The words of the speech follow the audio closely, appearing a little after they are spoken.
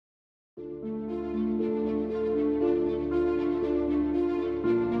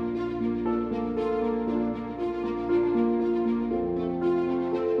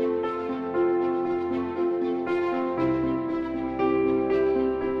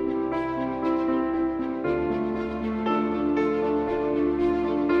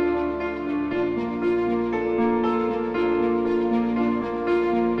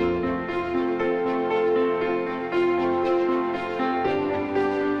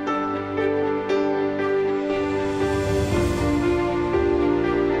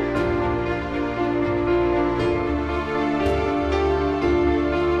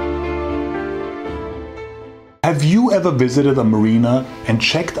Have you ever visited a marina and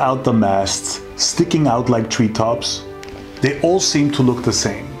checked out the masts sticking out like treetops? They all seem to look the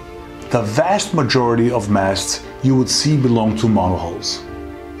same. The vast majority of masts you would see belong to monohulls.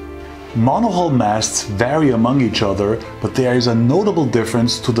 Monohull masts vary among each other, but there is a notable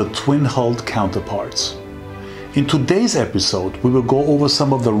difference to the twin-hulled counterparts. In today's episode, we will go over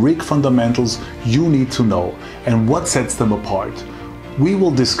some of the rig fundamentals you need to know and what sets them apart. We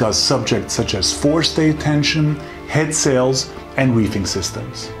will discuss subjects such as forestay tension, head sails, and reefing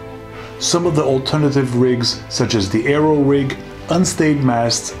systems. Some of the alternative rigs such as the aero rig, unstayed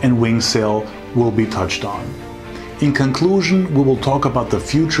masts, and wing sail will be touched on. In conclusion, we will talk about the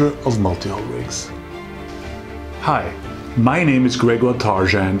future of multi-hull rigs. Hi, my name is Gregor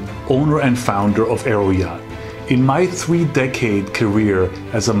Tarjan, owner and founder of Aeroyacht. In my 3-decade career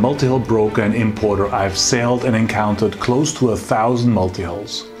as a multi-hull broker and importer, I've sailed and encountered close to 1,000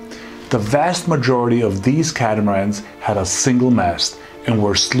 multi-hulls. The vast majority of these catamarans had a single mast and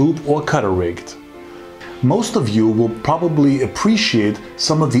were sloop or cutter rigged. Most of you will probably appreciate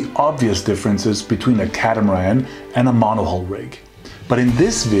some of the obvious differences between a catamaran and a monohull rig. But in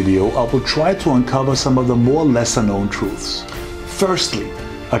this video, I will try to uncover some of the more lesser known truths. Firstly,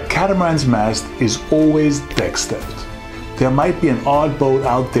 a catamaran's mast is always deck stepped. There might be an odd boat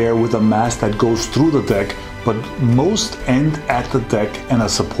out there with a mast that goes through the deck, but most end at the deck and are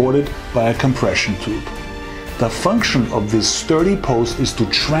supported by a compression tube. The function of this sturdy post is to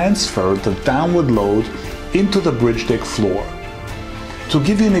transfer the downward load into the bridge deck floor. To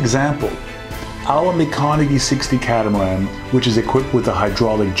give you an example, our McConaghy 60 catamaran, which is equipped with a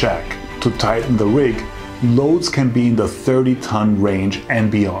hydraulic jack to tighten the rig, loads can be in the 30-ton range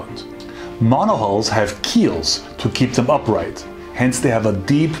and beyond. Monohulls have keels to keep them upright, hence they have a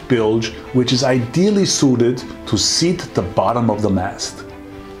deep bilge which is ideally suited to seat the bottom of the mast.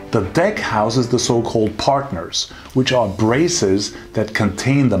 The deck houses the so-called partners, which are braces that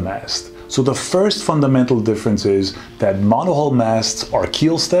contain the mast. So the first fundamental difference is that monohull masts are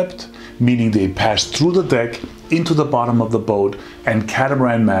keel-stepped, meaning they pass through the deck into the bottom of the boat, and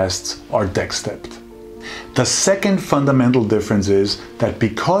catamaran masts are deck-stepped. The second fundamental difference is that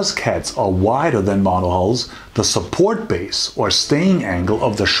because cats are wider than monohulls, the support base or staying angle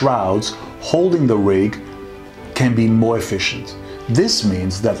of the shrouds holding the rig can be more efficient. This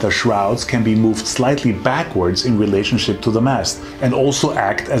means that the shrouds can be moved slightly backwards in relationship to the mast and also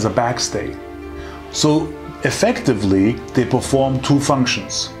act as a backstay. So effectively, they perform two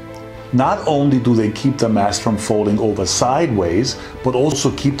functions. Not only do they keep the mast from folding over sideways, but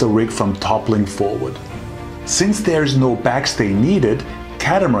also keep the rig from toppling forward. Since there is no backstay needed,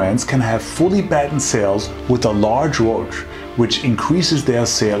 catamarans can have fully battened sails with a large roach, which increases their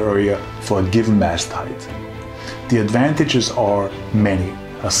sail area for a given mast height. The advantages are many.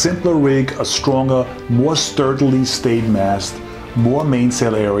 A simpler rig, a stronger, more sturdily stayed mast, more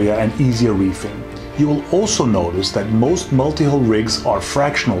mainsail area, and easier reefing. You will also notice that most multi-hull rigs are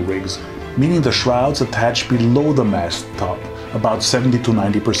fractional rigs, meaning the shrouds attach below the mast top, about 70 to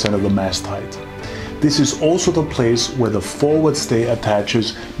 90% of the mast height. This is also the place where the forward stay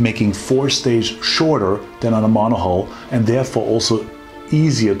attaches, making forestays shorter than on a monohull and therefore also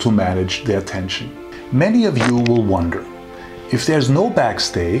easier to manage their tension. Many of you will wonder, if there's no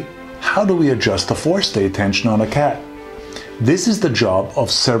backstay, how do we adjust the forestay tension on a cat? This is the job of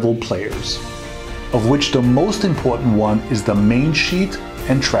several players, of which the most important one is the main sheet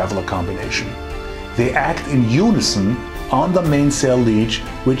and traveler combination. They act in unison on the mainsail leech,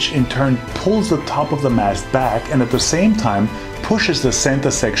 which in turn pulls the top of the mast back and at the same time pushes the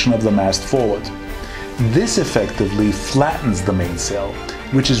center section of the mast forward. This effectively flattens the mainsail,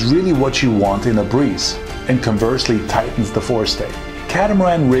 which is really what you want in a breeze, and conversely tightens the forestay.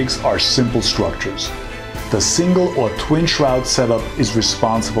 Catamaran rigs are simple structures. The single or twin shroud setup is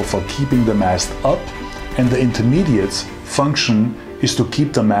responsible for keeping the mast up, and the intermediate's function is to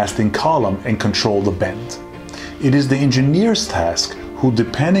keep the mast in column and control the bend. It is the engineer's task who,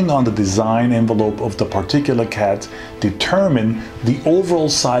 depending on the design envelope of the particular cat, determine the overall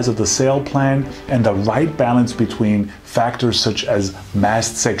size of the sail plan and the right balance between factors such as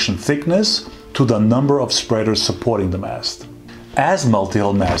mast section thickness to the number of spreaders supporting the mast. As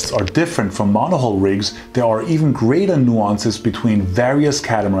multi-hull masts are different from monohull rigs, there are even greater nuances between various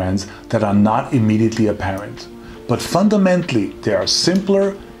catamarans that are not immediately apparent. But fundamentally, they are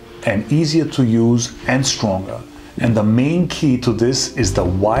simpler and easier to use and stronger. And the main key to this is the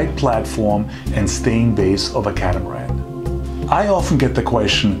wide platform and staying base of a catamaran. I often get the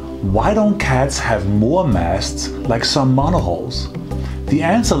question, why don't cats have more masts like some monohulls? The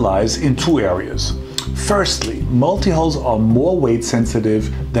answer lies in two areas. Firstly, multi-hulls are more weight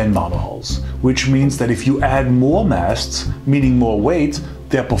sensitive than monohulls, which means that if you add more masts, meaning more weight,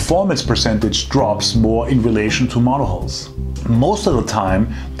 their performance percentage drops more in relation to monohulls. Most of the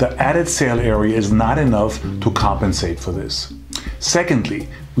time, the added sail area is not enough to compensate for this. Secondly,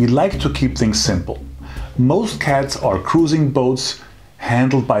 we like to keep things simple. Most CATs are cruising boats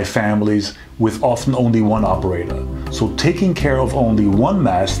handled by families with often only one operator, so taking care of only one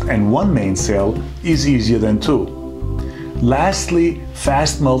mast and one mainsail is easier than two. Lastly,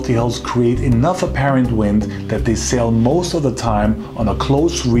 fast multi-hulls create enough apparent wind that they sail most of the time on a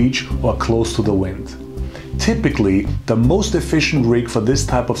close reach or close to the wind. Typically, the most efficient rig for this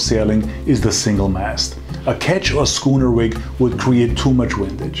type of sailing is the single mast. A ketch or schooner rig would create too much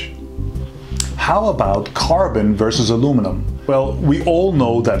windage. How about carbon versus aluminum? Well, we all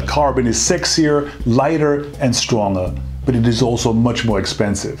know that carbon is sexier, lighter and stronger, but it is also much more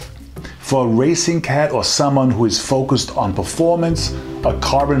expensive. For a racing cat or someone who is focused on performance, a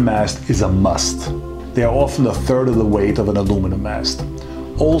carbon mast is a must. They are often a third of the weight of an aluminum mast.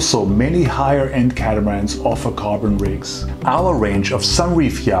 Also, many higher-end catamarans offer carbon rigs. Our range of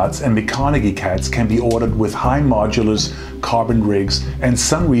Sunreef yachts and McConaghy cats can be ordered with high modulus carbon rigs, and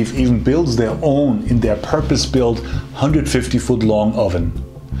Sunreef even builds their own in their purpose-built 150-foot long oven.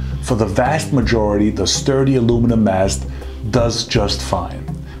 For the vast majority, the sturdy aluminum mast does just fine.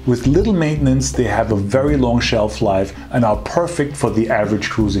 With little maintenance, they have a very long shelf life and are perfect for the average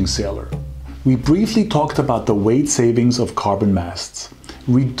cruising sailor. We briefly talked about the weight savings of carbon masts.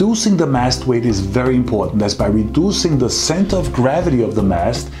 Reducing the mast weight is very important, as by reducing the center of gravity of the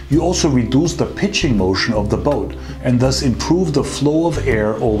mast, you also reduce the pitching motion of the boat and thus improve the flow of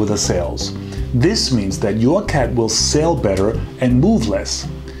air over the sails. This means that your cat will sail better and move less.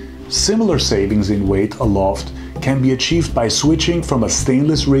 Similar savings in weight aloft can be achieved by switching from a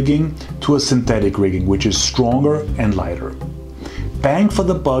stainless rigging to a synthetic rigging, which is stronger and lighter. Bang for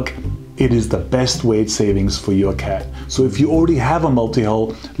the buck, it is the best weight savings for your cat. So if you already have a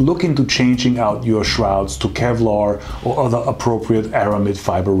multi-hull, look into changing out your shrouds to Kevlar or other appropriate aramid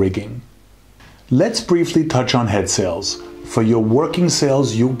fiber rigging. Let's briefly touch on head sails. For your working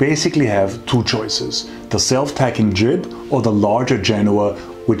sails, you basically have two choices: the self-tacking jib or the larger Genoa,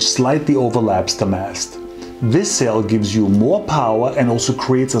 which slightly overlaps the mast. This sail gives you more power and also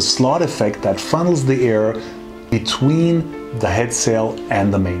creates a slot effect that funnels the air between the head sail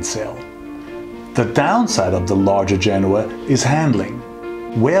and the mainsail. The downside of the larger Genoa is handling.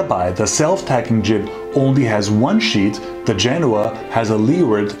 Whereby the self-tacking jib only has one sheet, the Genoa has a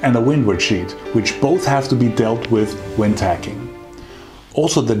leeward and a windward sheet, which both have to be dealt with when tacking.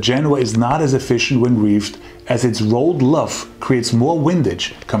 Also, the Genoa is not as efficient when reefed, as its rolled luff creates more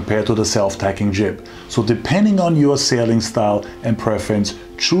windage compared to the self-tacking jib. So depending on your sailing style and preference,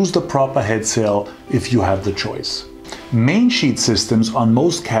 choose the proper head sail if you have the choice. Main sheet systems on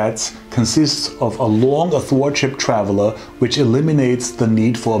most cats consists of a long athwartship traveler, which eliminates the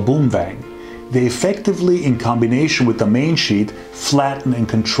need for a boom vang. They effectively, in combination with the main sheet, flatten and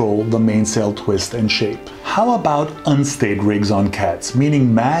control the mainsail twist and shape. How about unstayed rigs on cats,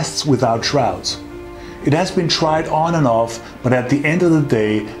 meaning masts without shrouds? It has been tried on and off, but at the end of the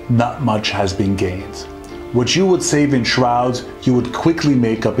day, not much has been gained. What you would save in shrouds, you would quickly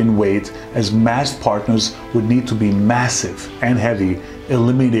make up in weight, as mast partners would need to be massive and heavy,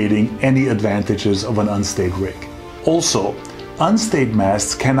 eliminating any advantages of an unstayed rig. Also, unstayed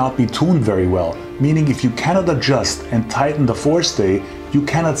masts cannot be tuned very well, meaning if you cannot adjust and tighten the forestay, you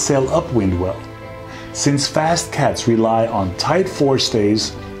cannot sail upwind well. Since fast cats rely on tight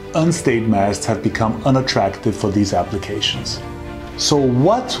forestays, unstayed masts have become unattractive for these applications. So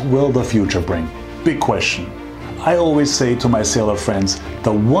what will the future bring? Big question. I always say to my sailor friends,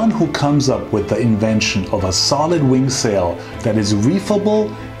 the one who comes up with the invention of a solid wing sail that is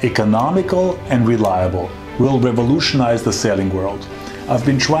reefable, economical and reliable will revolutionize the sailing world. I've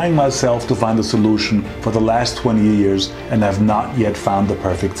been trying myself to find a solution for the last 20 years and have not yet found the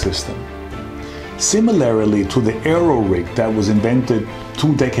perfect system. Similarly to the aero rig that was invented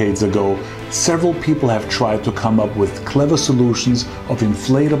 2 decades ago, several people have tried to come up with clever solutions of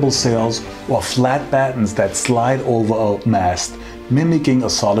inflatable sails or flat battens that slide over a mast, mimicking a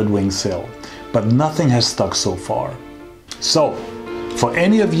solid wing sail. But nothing has stuck so far. So, for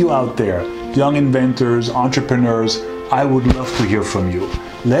any of you out there, young inventors, entrepreneurs, I would love to hear from you.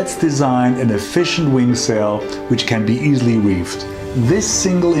 Let's design an efficient wing sail which can be easily reefed. This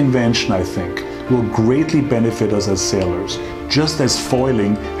single invention, I think, will greatly benefit us as sailors, just as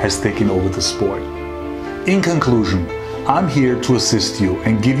foiling has taken over the sport. In conclusion, I'm here to assist you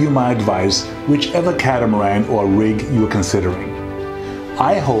and give you my advice, whichever catamaran or rig you're considering.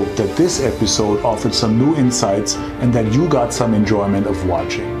 I hope that this episode offered some new insights and that you got some enjoyment of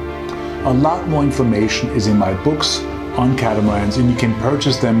watching. A lot more information is in my books on catamarans, and you can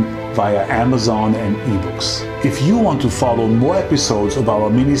purchase them via Amazon and ebooks. If you want to follow more episodes of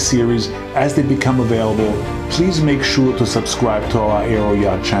our mini-series as they become available, please make sure to subscribe to our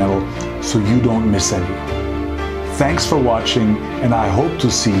Aeroyacht channel so you don't miss any. Thanks for watching, and I hope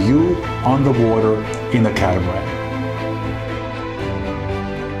to see you on the water in a catamaran.